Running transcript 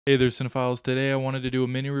Hey there, cinephiles. Today I wanted to do a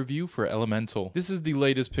mini review for Elemental. This is the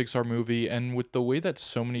latest Pixar movie, and with the way that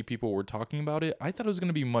so many people were talking about it, I thought it was going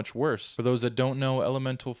to be much worse. For those that don't know,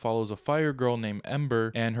 Elemental follows a fire girl named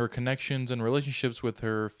Ember and her connections and relationships with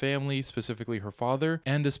her family, specifically her father,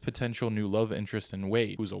 and his potential new love interest in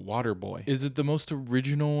Wade, who's a water boy. Is it the most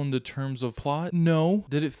original in the terms of plot? No.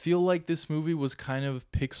 Did it feel like this movie was kind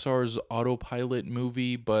of Pixar's autopilot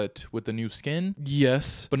movie, but with a new skin?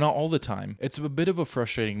 Yes, but not all the time. It's a bit of a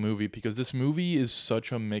frustrating movie because this movie is such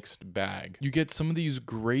a mixed bag. You get some of these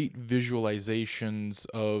great visualizations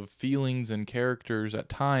of feelings and characters at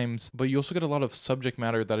times, but you also get a lot of subject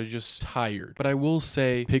matter that is just tired. But I will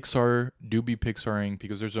say Pixar do be Pixaring,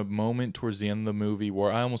 because there's a moment towards the end of the movie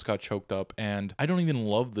where I almost got choked up, and I don't even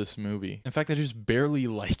love this movie. In fact, I just barely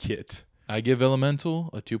like it. I give Elemental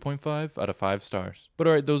a 2.5 out of 5 stars. But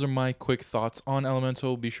alright, those are my quick thoughts on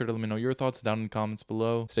Elemental. Be sure to let me know your thoughts down in the comments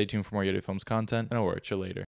below. Stay tuned for more Yeti Films content, and I'll catch you later.